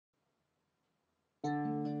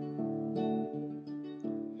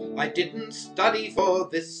I didn't study for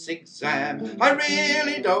this exam, I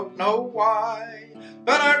really don't know why,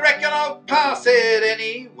 but I reckon I'll pass it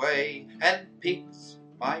anyway, and pigs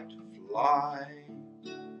might fly.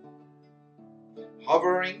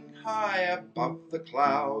 Hovering high above the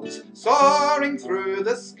clouds, soaring through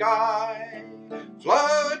the sky,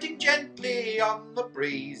 floating gently on the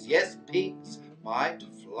breeze, yes, pigs might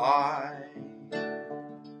fly.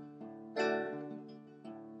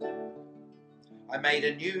 I made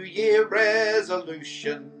a New Year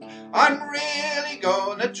resolution, I'm really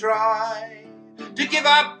gonna try to give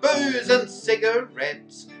up booze and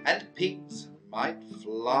cigarettes, and pigs might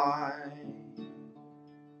fly.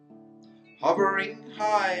 Hovering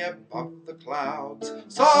high above the clouds,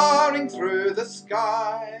 soaring through the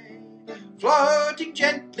sky, floating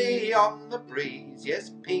gently on the breeze,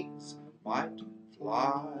 yes, pigs might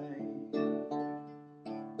fly.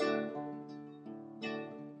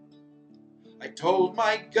 I told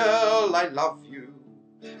my girl I love you,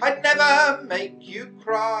 I'd never make you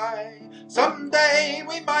cry. Someday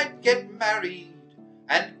we might get married,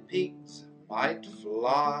 and pigs might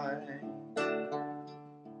fly.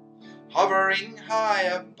 Hovering high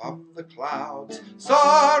above the clouds,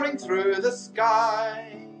 soaring through the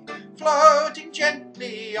sky, floating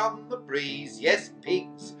gently on the breeze, yes,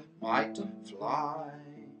 pigs might fly.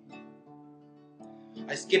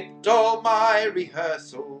 I skipped all my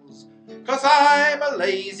rehearsals, 'cause I'm a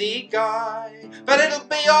lazy guy, but it'll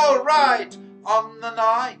be all right on the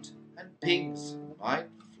night, and pigs might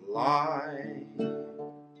fly.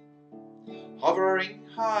 Hovering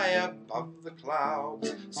high above the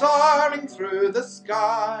clouds, soaring through the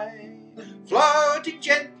sky, floating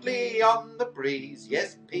gently on the breeze,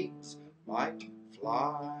 yes, pigs might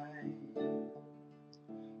fly.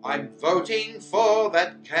 I'm voting for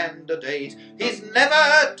that candidate, he's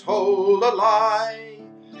never told a lie.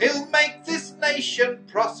 He'll make this nation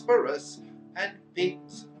prosperous, and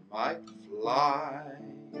pigs might fly.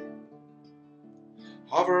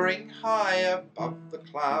 Hovering high above the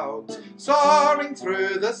clouds, soaring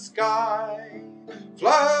through the sky,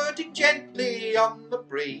 floating gently on the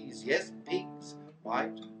breeze, yes, pigs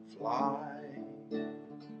might fly.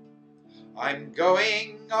 I'm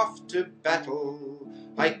going off to battle,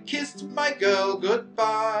 I kissed my girl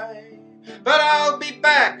goodbye, but I'll be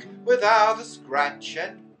back without a scratch,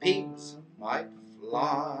 and pigs might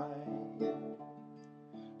fly.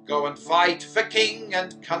 Go and fight for king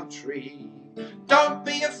and country, don't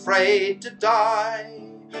be afraid to die,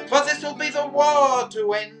 for this'll be the war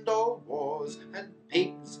to end all wars, and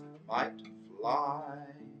pigs might fly.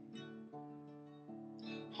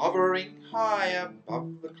 Hovering high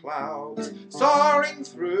above the clouds, soaring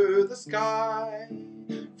through the sky,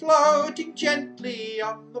 floating gently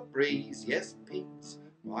on the breeze, yes, pigs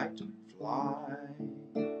might fly.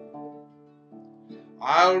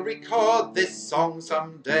 I'll record this song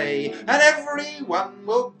someday, and everyone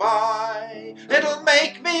will buy. It'll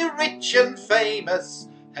make me rich and famous,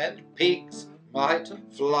 and pigs might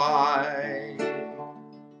fly.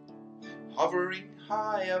 Hovering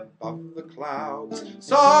high above the clouds,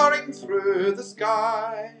 soaring through the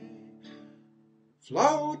sky,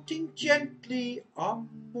 floating gently on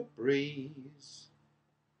the breeze,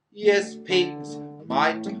 yes, pigs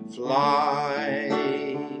might fly.